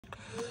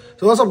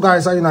So what's up,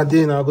 guys? How you not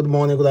doing? Good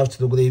morning, good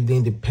afternoon, good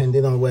evening,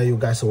 depending on where you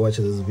guys are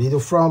watching this video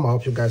from. I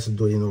hope you guys are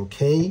doing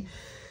okay.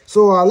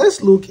 So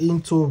let's look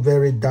into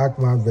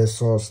VeryDarkMan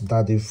versus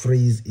Daddy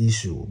Freeze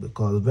issue,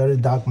 because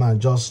VeryDarkMan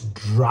just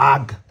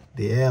dragged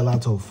the hell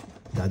out of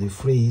Daddy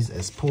Freeze,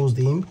 exposed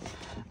him,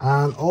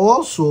 and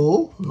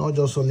also not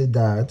just only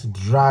that,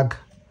 drag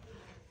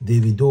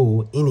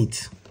Davido in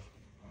it.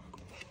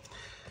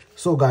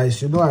 So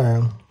guys, you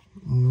know,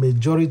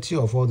 majority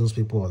of all those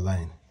people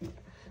online,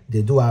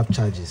 they do have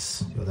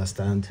charges, you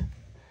understand?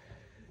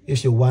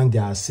 If you want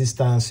their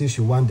assistance, if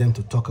you want them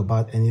to talk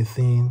about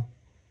anything,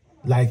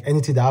 like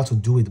anything that has to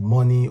do with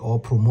money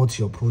or promote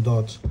your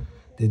product,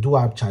 they do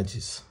have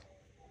charges.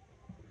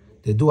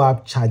 They do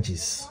have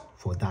charges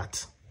for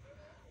that.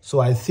 So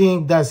I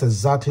think that's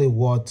exactly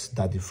what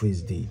Daddy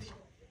Freeze did.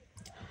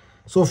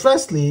 So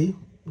firstly,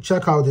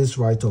 check out this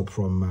write-up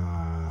from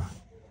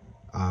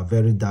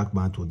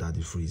VeryDarkMan to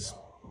Daddy Freeze.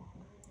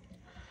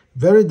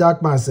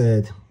 VeryDarkMan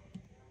said,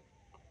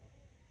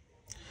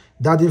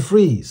 Daddy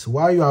Freeze,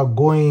 while you are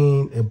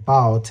going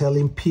about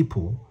telling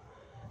people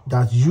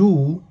that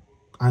you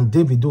and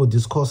Davido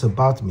discuss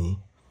about me,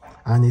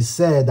 and he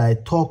said I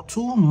talk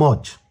too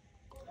much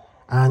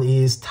and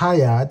he is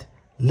tired,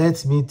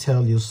 let me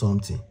tell you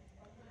something.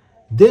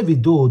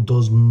 Davido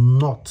does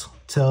not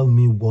tell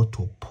me what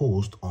to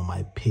post on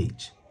my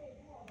page.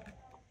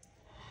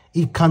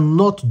 He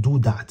cannot do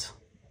that.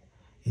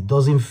 He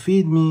doesn't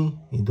feed me,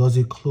 he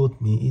doesn't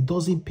clothe me, he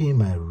doesn't pay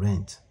my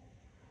rent.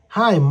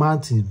 Hi,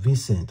 Martin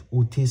Vincent,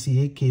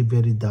 OTC, aka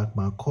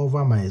VeryDarkMan,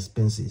 cover my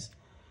expenses.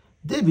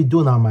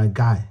 Davido na my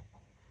guy.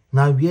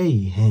 Now where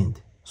he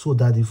end? So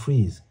Daddy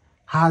Freeze,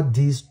 add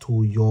this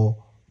to your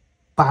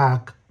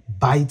back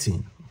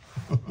biting.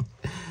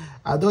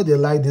 I don't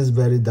like this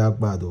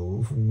VeryDarkMan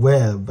though.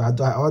 Well,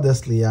 but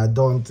honestly, I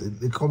don't.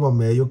 Come on,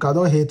 man. You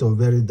cannot hate on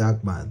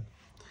VeryDarkMan.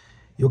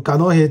 You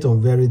cannot hate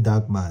on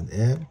VeryDarkMan.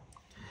 Eh?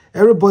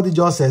 Everybody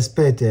just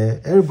expect.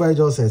 Everybody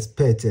just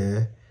expect.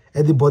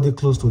 Anybody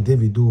close to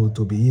Davido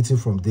to be eating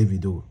from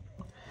Davido.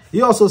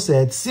 He also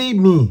said, see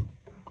me.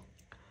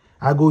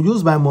 I go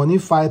use my money,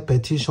 file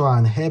petition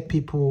and help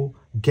people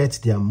get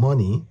their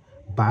money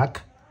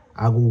back.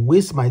 I go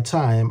waste my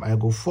time. I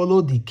go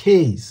follow the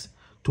case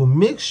to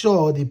make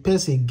sure the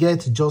person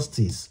gets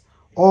justice,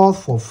 all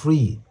for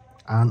free.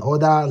 And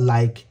others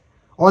like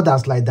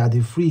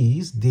Daddy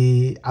Freeze,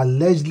 they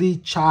allegedly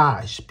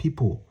charge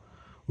people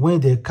when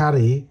they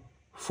cry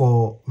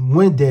for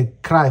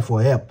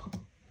help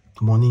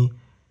money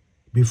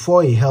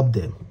before he help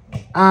them,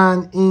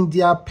 and in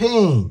their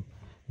pain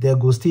they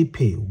go still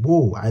pay.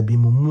 Whoa, I be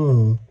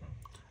mumu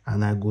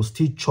and I go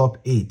still chop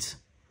it,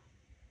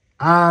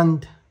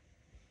 and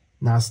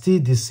now still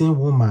the same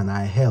woman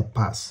I help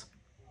pass.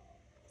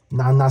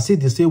 Now still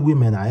the same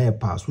women I help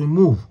pass. We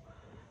move.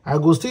 I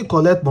go still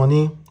collect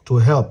money to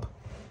help,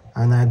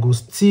 and I go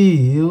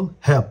still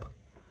help.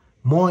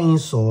 More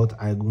insult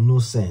I go no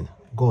send.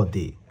 God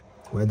day.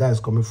 Well, that is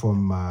coming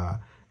from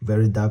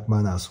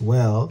VeryDarkMan as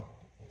well.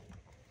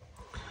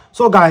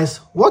 So guys,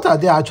 what are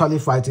they actually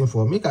fighting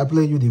for? Make I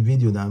play you the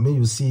video now. Make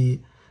you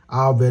see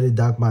how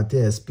VeryDarkMan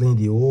explain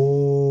the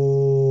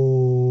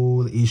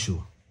whole issue.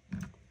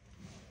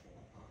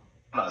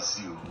 My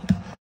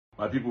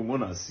people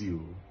wanna see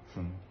you.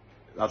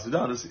 That's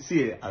what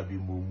see. I be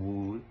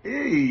mumu.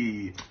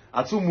 Hey,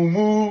 I too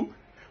mumu.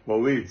 But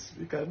wait,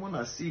 because I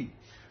wanna see.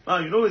 Now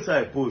you know what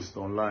I post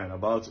online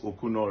about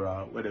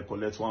Okunora, where they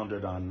collect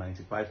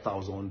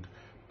 £195,000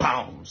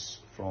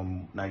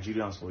 from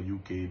Nigerians for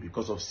UK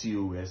because of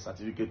COS,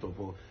 certificate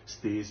of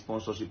stay,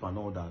 sponsorship and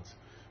all that.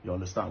 You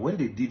understand? When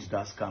they did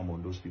that scam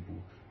on those people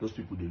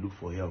they look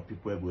for help.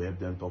 People will help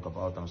them talk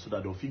about them so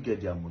that they'll get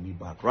their money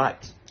back,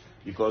 right?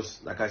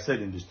 Because like I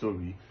said in the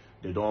story,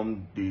 the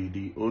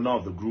owner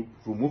of the group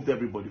removed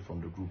everybody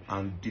from the group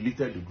and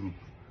deleted the group.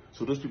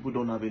 So those people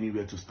don't have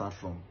anywhere to start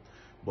from.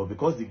 But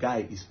because the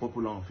guy is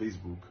popular on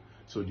Facebook,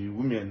 so the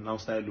women now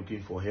started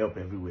looking for help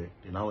everywhere.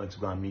 They now went to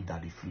go and meet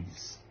Daddy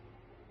Freeze.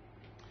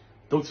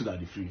 Talk to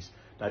Daddy Freeze.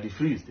 Daddy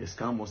Freeze, they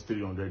scam us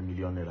 300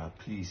 million naira.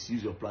 Please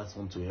use your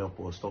platform to help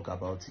us talk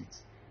about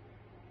it.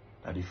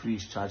 Daddy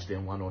Freeze charged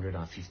them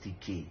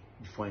 150K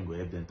before he go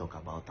help them talk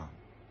about them.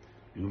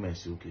 The women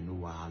say, okay, no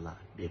wahala.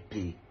 They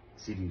pay.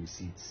 See the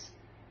receipts.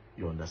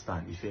 You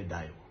understand? If you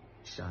die,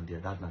 Shandia,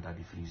 that's not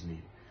Daddy Freeze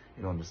name.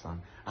 You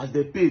understand? As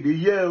they pay, the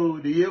year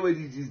where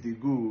this they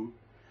go,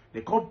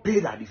 they can't pay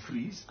Daddy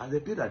Freeze. As they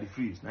pay Daddy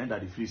Freeze, now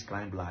Daddy Freeze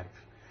climb live.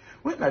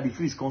 When Daddy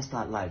Freeze can't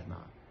start live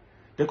now,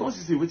 they can't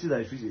say what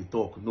Daddy Freeze they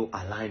talk no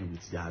align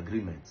with their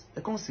agreement.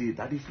 They can't say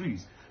Daddy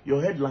Freeze,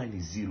 your headline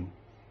is 0.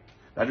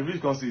 Daddy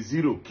Freeze can't say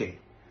 0K.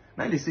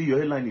 Now they say your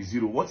headline is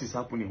 0. What is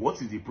happening? What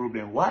is the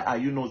problem? Why are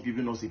you not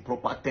giving us a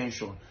proper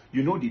attention?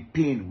 You know the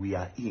pain we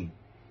are in.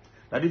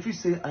 Daddy Freeze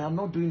say, I am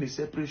not doing a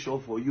separate show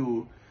for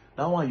you.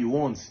 That one you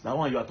want, that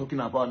one you are talking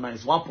about now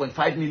is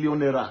 1.5 million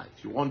naira.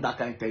 If you want that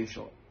kind of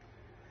tension.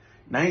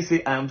 Now he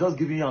say, I am just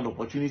giving you an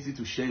opportunity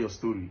to share your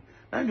story.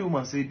 Now the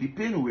woman say, the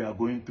pain we are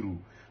going through,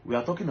 we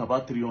are talking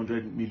about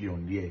 300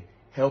 million here.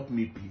 Help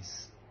me,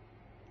 please.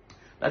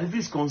 That if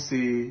this can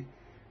say,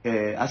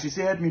 as she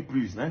say, help me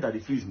please. Now that the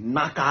freeze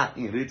knacker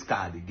in rate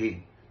card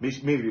again.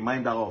 Make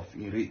reminder of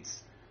in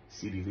rates.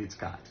 See the rate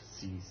card.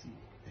 See.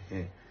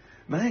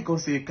 Now I can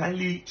say,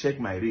 kindly check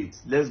my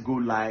rates. Let's go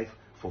live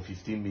for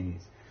 15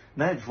 minutes.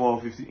 Now for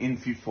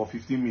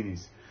 15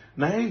 minutes.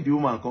 Now the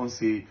woman can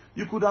say,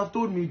 you could have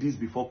told me this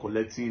before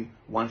collecting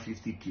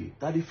 150k.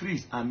 That the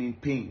freeze, I'm in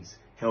pains.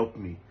 Help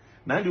me.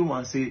 Now the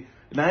woman say,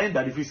 now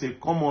that the freeze say,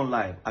 come on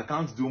live. I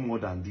can't do more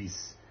than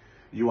this.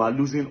 You are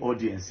losing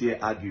audience here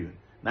arguing.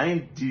 Now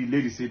the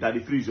lady said that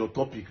if it is your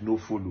topic, no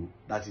follow.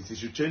 That is, you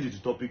should change the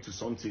topic to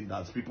something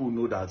that people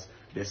know that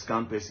the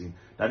scam person.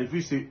 That if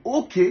you say,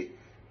 okay,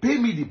 pay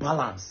me the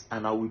balance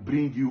and I will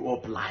bring you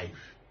up live.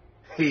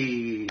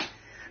 Hey.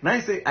 Now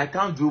I say, I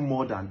can't do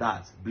more than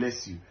that.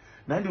 Bless you.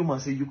 Now the woman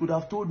say, you could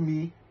have told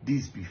me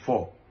this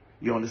before.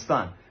 You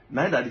understand?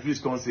 Now that the fish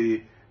can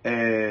say,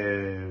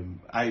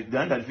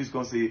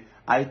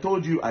 I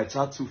told you I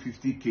charge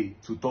 250k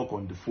to talk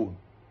on the phone.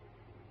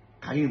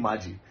 Can you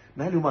imagine?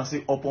 Now the woman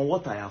say, upon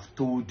what I have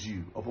told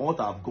you, upon what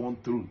I have gone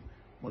through,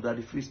 but that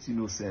the fish still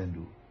no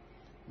send.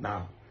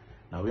 Now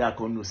we are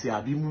going to say,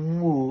 I be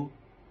mumu,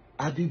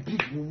 I be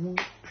big mumu.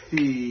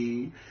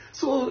 Hey.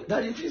 So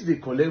that the fish they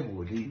collect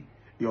money.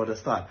 You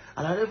understand?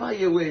 And I never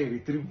hear where they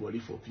retrieve money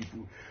for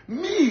people.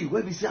 Me,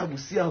 when we say I will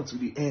see out to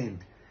the end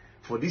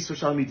for this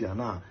social media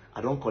now, I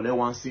don't collect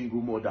one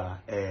single mother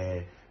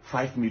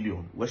 5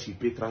 million where she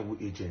pay travel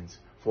agents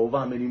for over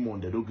how many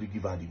months they don't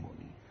give her the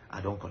money.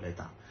 I don't collect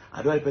her.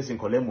 I don't have a person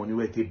collect money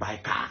where they buy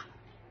car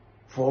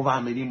for over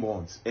how many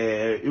months.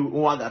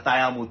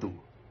 Tire motor.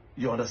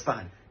 You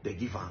understand? They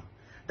give her.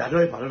 That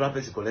don't have another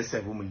person collect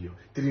 7 million,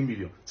 3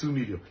 million, 2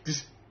 million.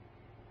 This,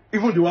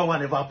 even the one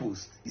never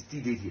post, is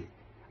still there.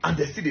 And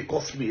they still they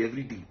cost me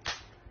every day.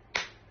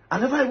 I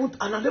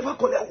never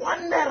collect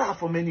 1 naira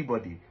from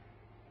anybody.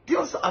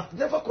 I've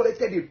never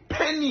collected a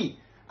penny.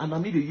 And I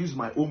mean they use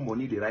my own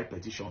money, they write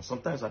petition.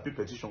 Sometimes I pay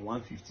petition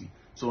 150,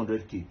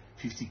 200k,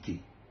 50k.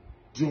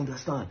 Do you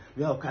understand?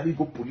 We have carry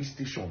go police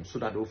station so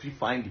that if you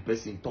find the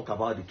person, talk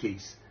about the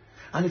case.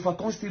 And if I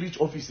can't still reach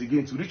office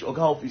again, to reach Oga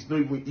office, not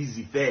even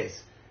easy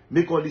first.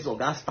 Make all this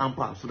Oga stamp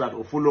up so that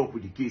I'll follow up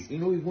with the case.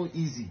 It's not even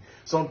easy.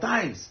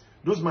 Sometimes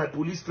those my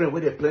police friends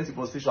where they plenty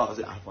for station, I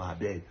say, I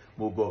beg,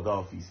 go Oga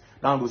office.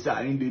 Now I'm going to say,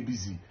 I ain't they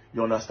busy.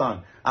 You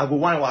understand? I go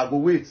whine, I go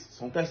wait.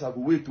 Sometimes I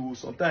go wait too.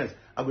 Sometimes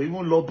I go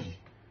even lobby.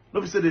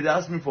 Nobody say they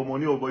ask me for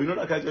money, but you know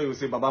that kind of you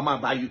say, Baba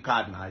man buy you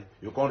card now.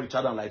 You can't reach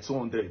out on like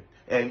 200.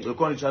 And you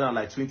can't reach out on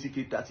like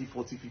 20k, 30,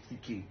 40,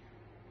 50k.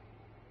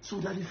 So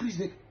that the freeze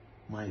they,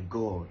 my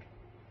God.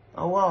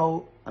 Oh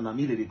wow. And I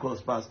mean they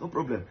cost pass, no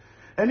problem.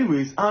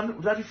 Anyways,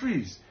 and that the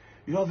freeze,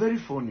 you are very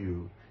funny.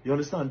 You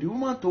understand? The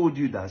woman told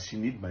you that she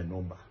need my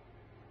number.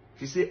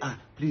 She say,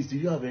 please, do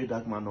you have a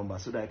VeryDarkMan number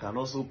so that I can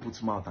also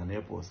put mouth and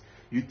help us?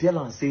 You tell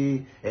and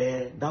say,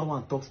 that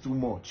one talks too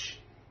much.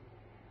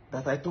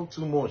 That I talk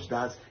too much.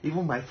 That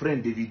even my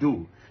friend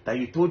Davido, that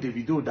you told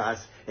Davido that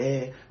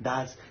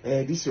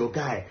this your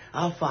guy,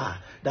 how far?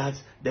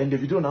 That then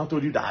Davido now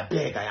told you that I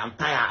beg, I am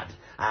tired.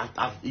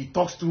 He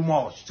talks too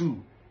much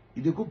too.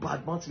 If they go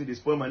bad mouth me, they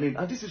spoil my name.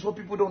 And this is what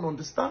people don't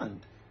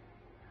understand.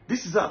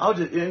 This is how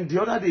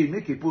the other day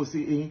make a post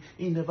say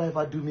he never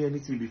ever do me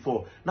anything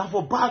before. Now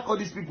for back all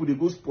these people they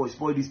go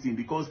spoil this thing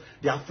because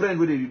their friend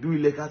where they do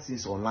illegal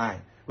things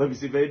online. When we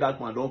say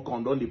VeryDarkMan don't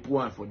come, don't they put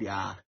one for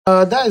their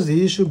that is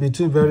the issue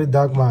between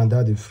VeryDarkMan and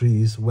Daddy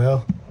Freeze.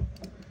 Well,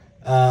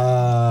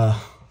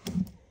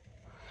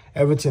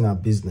 everything are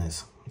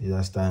business. You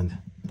understand?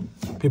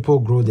 People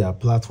grow their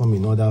platform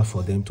in order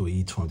for them to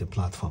eat from the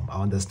platform.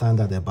 I understand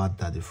that about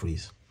Daddy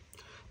Freeze.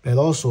 But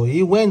also,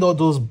 when all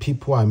those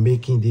people are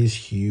making these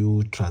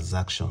huge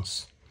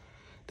transactions,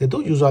 they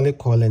don't usually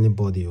call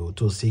anybody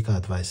to seek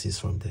advices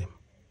from them.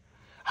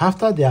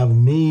 After they have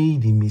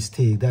made the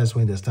mistake, that's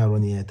when they start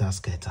running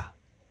scatter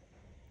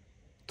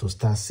to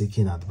start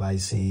seeking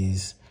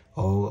advices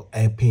or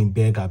helping,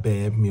 beg, help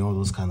me, all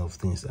those kind of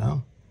things.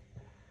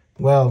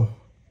 Well,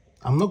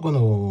 I'm not going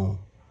to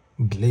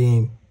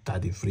blame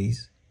Daddy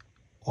Freeze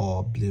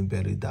or blame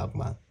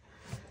VeryDarkMan.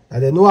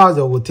 And they know how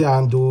they will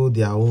handle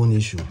their own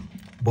issue.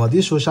 But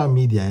this social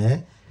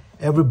media,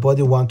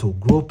 everybody want to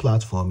grow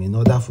platform in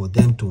order for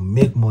them to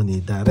make money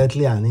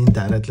directly and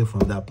indirectly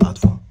from that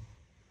platform.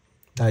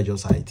 That's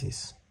just how it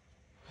is.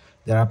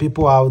 There are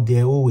people out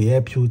there who will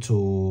help you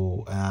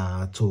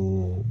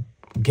to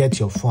get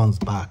your funds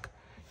back.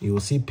 You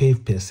will see pay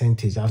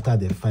percentage after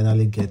they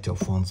finally get your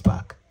funds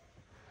back.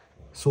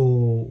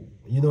 So,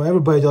 you know,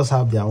 everybody just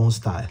have their own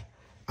style.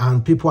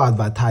 And people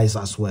advertise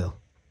as well.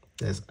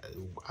 There's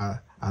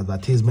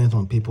advertisement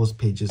on people's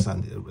pages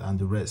and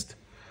the rest.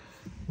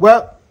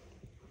 Well,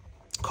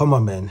 come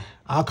on, man.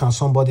 How can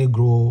somebody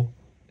grow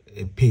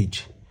a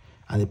page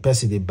and the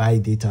person they buy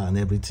data and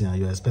everything and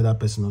you expect that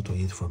person not to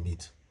eat from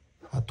it?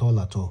 At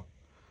all.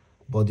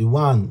 But the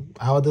one,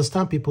 I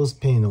understand people's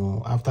pain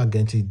after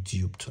getting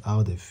duped,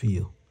 how they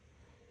feel.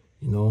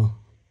 You know.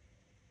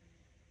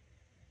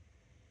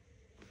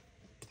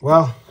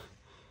 Well,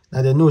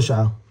 now they know,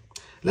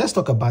 let's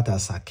talk about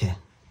Asake.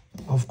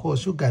 Of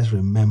course, you guys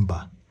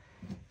remember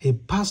a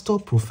pastor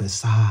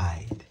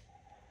prophesied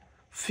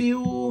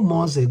few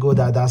months ago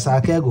that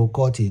Asake go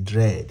cut a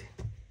dread.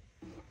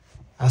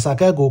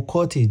 Asake go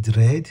cut a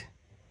dread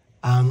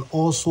and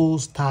also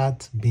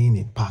start being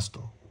a pastor.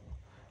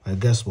 Well,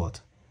 guess what?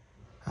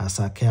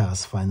 Asake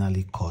has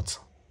finally cut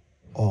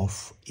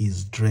off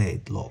his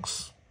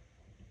dreadlocks.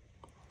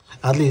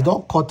 At least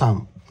don't cut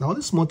them. Now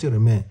this small thing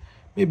remain.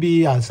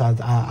 Maybe as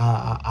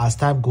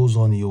time goes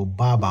on, you'll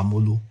barb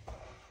amolu.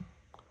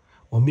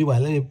 Or meanwhile,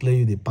 let me play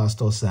you the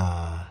pastor's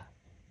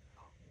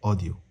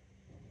audio.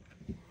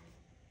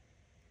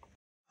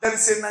 There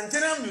is a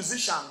Nigerian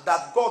musician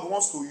that God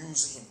wants to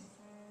use him.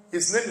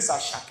 His name is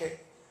Asake.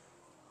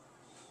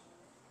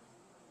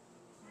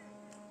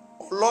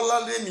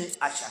 Ololalemi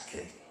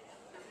Asake.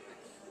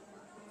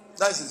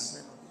 That is his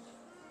name.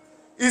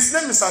 His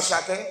name is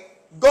Asake.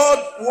 God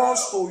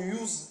wants to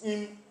use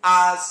him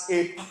as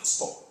a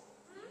pastor.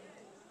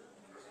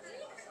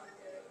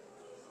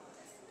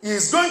 He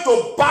is going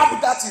to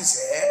barb that his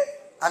hair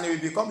and he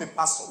will become a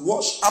pastor.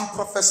 Watch, I'm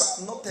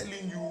professor. I'm not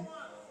telling you.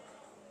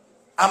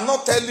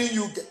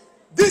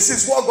 This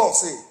is what God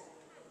said.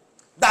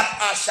 That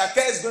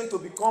Asake is going to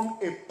become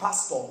a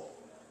pastor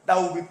that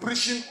will be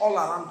preaching all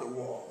around the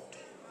world.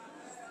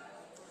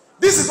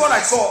 This is what I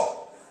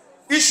saw.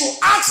 He should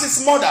ask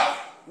his mother.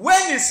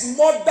 When his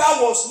mother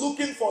was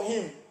looking for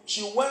him,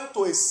 she went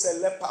to a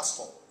celeb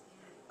pastor.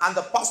 And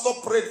the pastor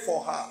prayed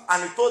for her.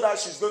 And he told her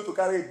she's going to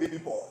carry a baby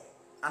boy.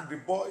 And the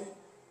boy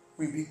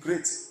will be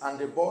great. And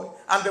the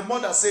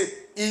mother said,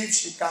 if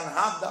she can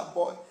have that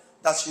boy,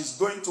 that she's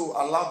going to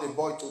allow the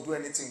boy to do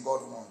anything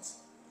God wants.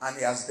 And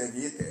he has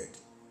deviated.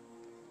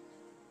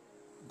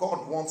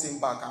 God wants him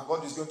back, and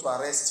God is going to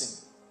arrest him.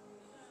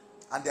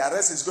 And the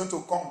arrest is going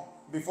to come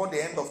before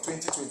the end of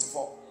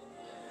 2024.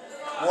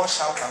 Watch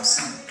out and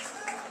see.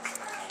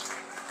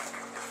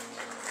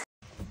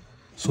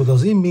 So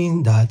does it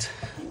mean that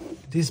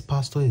this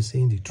pastor is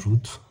saying the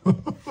truth?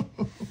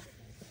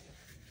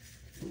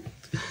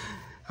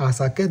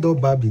 Asake don't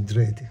barb the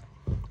dread.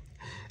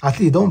 At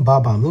least don't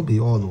barb him, not be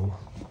all.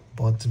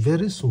 But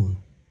very soon,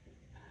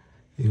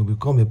 he will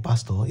become a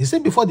pastor. He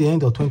said before the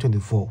end of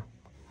 2024.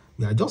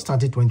 We are just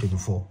starting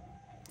 2024.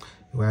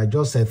 We are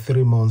just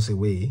 3 months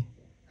away.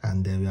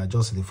 And we are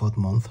just in the 4th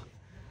month.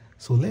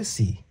 So let's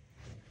see.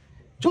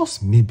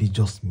 Just maybe,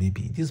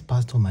 this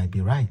pastor might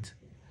be right.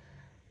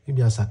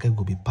 Maybe Asake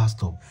will be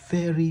pastor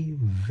very,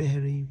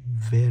 very,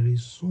 very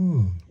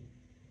soon.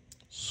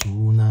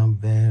 Soon and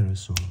very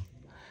soon.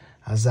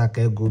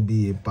 Asake will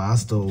be a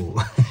pastor.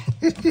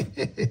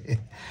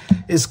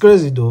 It's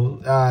crazy though.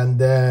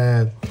 And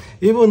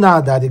even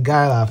now that the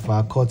guy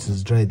have cut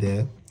his dread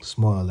there,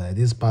 small,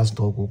 this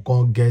pastor who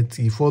can't get,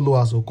 he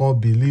followers who can't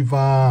believe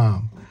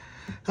him.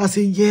 I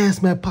say,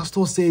 yes, my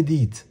pastor said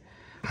it.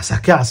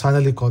 Asake has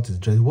finally cut his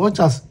dread. Watch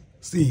us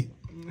see.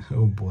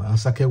 Oh boy,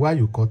 Asake, why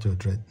you cut your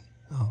dread?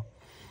 Oh.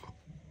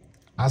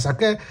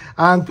 Asake,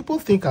 and people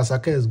think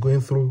Asake is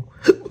going through,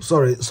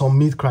 some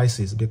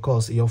mid-crisis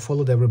because he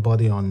followed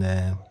everybody on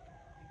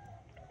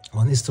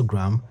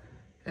Instagram.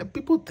 And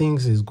people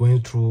think he's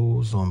going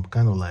through some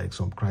kind of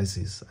some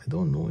crisis. I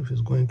don't know if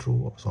he's going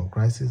through some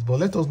crisis, but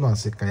let us know,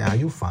 Asake, are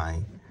you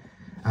fine?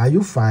 Are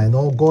you fine?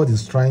 Or God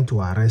is trying to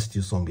arrest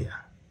you somewhere?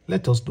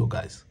 Let us know,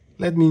 guys.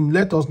 Let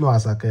us know,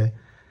 Asake.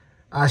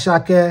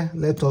 Asake,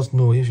 let us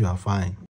know if you are fine.